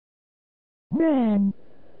man,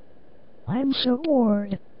 I'm so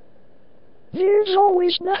bored. There's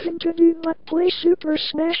always nothing to do but play Super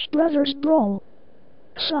Smash Bros. Brawl.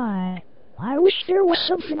 Sigh. I wish there was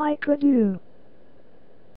something I could do.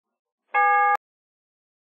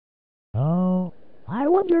 Oh, I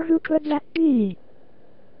wonder who could that be?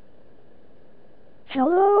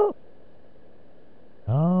 Hello?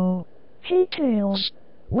 Oh, hey Tails,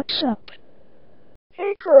 what's up?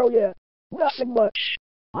 Hey Curlia, nothing much.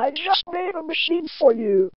 I just made a machine for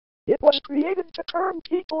you. It was created to turn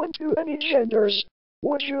people into any genders.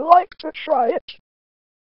 Would you like to try it?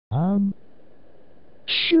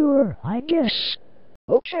 Sure, I guess.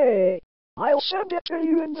 Okay, I'll send it to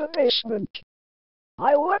you in the basement.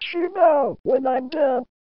 I'll let you know when I'm done.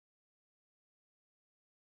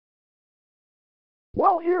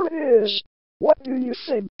 Well, here it is. What do you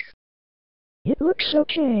think? It looks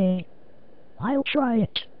okay. I'll try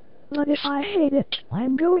it. But if I hate it,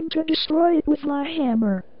 I'm going to destroy it with my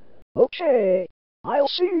hammer. Okay, I'll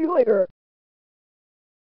see you later.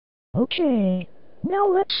 Okay, now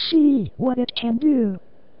let's see what it can do.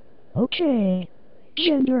 Okay,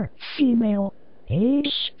 gender, female,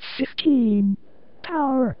 age, 15,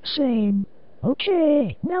 power, same.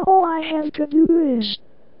 Okay, now all I have to do is...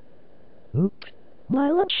 Oop, my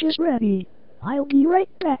lunch is ready. I'll be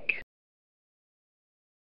right back.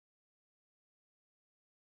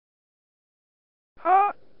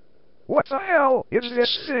 Huh? What the hell is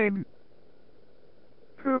this thing?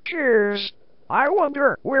 Who cares? I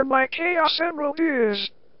wonder where my Chaos Emerald is.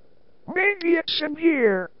 Maybe it's in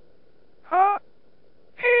here. Huh?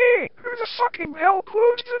 Hey, who the fucking hell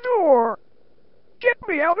closed the door? Get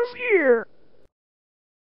me out of here!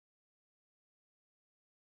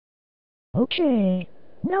 Okay,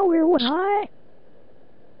 now where was I?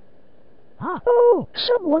 Oh,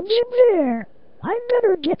 someone's in there. I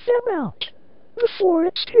better get them out before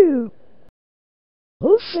it's too.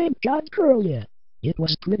 Oh, thank God, Curlia. It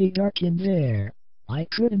was pretty dark in there. I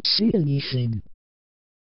couldn't see anything.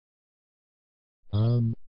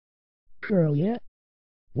 Curlia?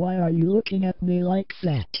 Why are you looking at me like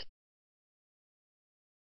that?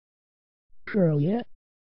 Curlia?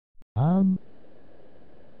 I'm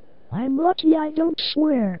lucky I don't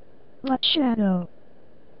swear. But Shadow,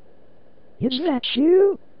 is that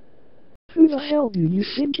you? Who the hell do you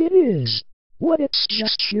think it is? What, it's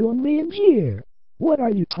just you and me in here. What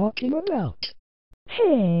are you talking about?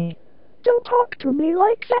 Hey, don't talk to me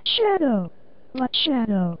like that, Shadow. But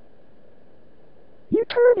Shadow, you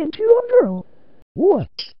turned into a girl.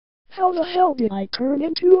 What? How the hell did I turn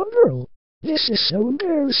into a girl? This is so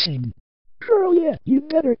embarrassing. Curlia, you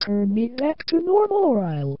better turn me back to normal or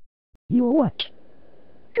I'll... You what?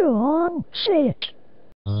 Go on, say it.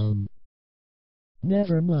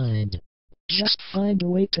 Never mind. Just find a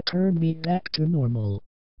way to turn me back to normal.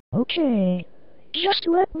 Okay, just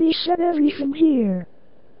let me set everything here.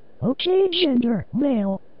 Okay, gender,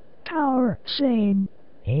 male, power, same,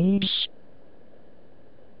 age.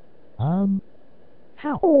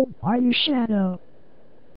 How old are you, Shadow?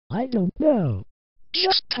 I don't know.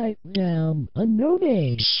 Just type down unknown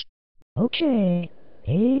age. Okay,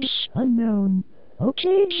 age unknown.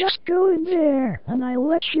 Okay, just go in there, and I'll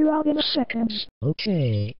let you out in a second.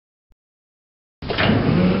 Okay.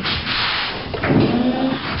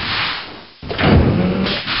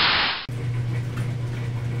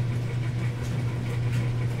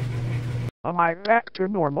 Am I back to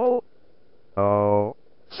normal? Oh,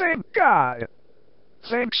 thank God!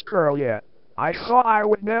 Thanks, Curlia. I thought I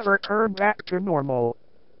would never turn back to normal.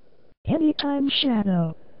 Anytime,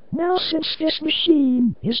 Shadow. Now since this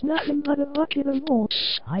machine is nothing but a bucket of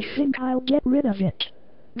bolts, I think I'll get rid of it.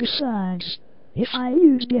 Besides, if I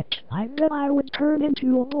used it, I bet I would turn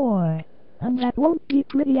into a boy, and that won't be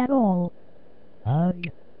pretty at all. Ugh.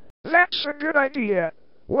 That's a good idea.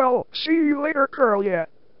 Well, see you later, Curlia.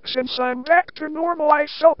 Since I'm back to normal, I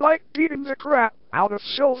felt like beating the crap out of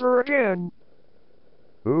Silver again.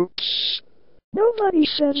 Oops. Nobody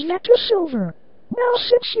says that to Silver. Now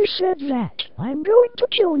since you said that, I'm going to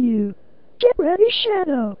kill you. Get ready,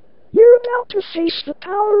 Shadow. You're about to face the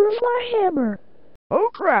power of my hammer. Oh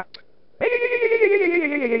crap.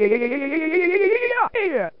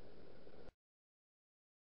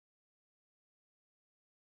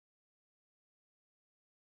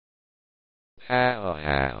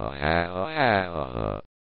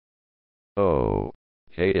 Oh,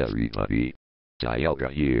 hey everybody. Dialga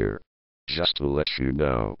here. Just to let you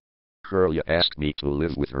know, Curlia asked me to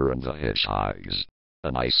live with her and the hedgehogs.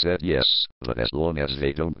 And I said yes, but as long as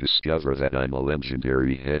they don't discover that I'm a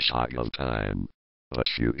legendary hedgehog of time. But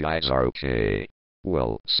you guys are okay.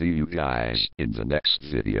 Well, see you guys in the next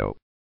video.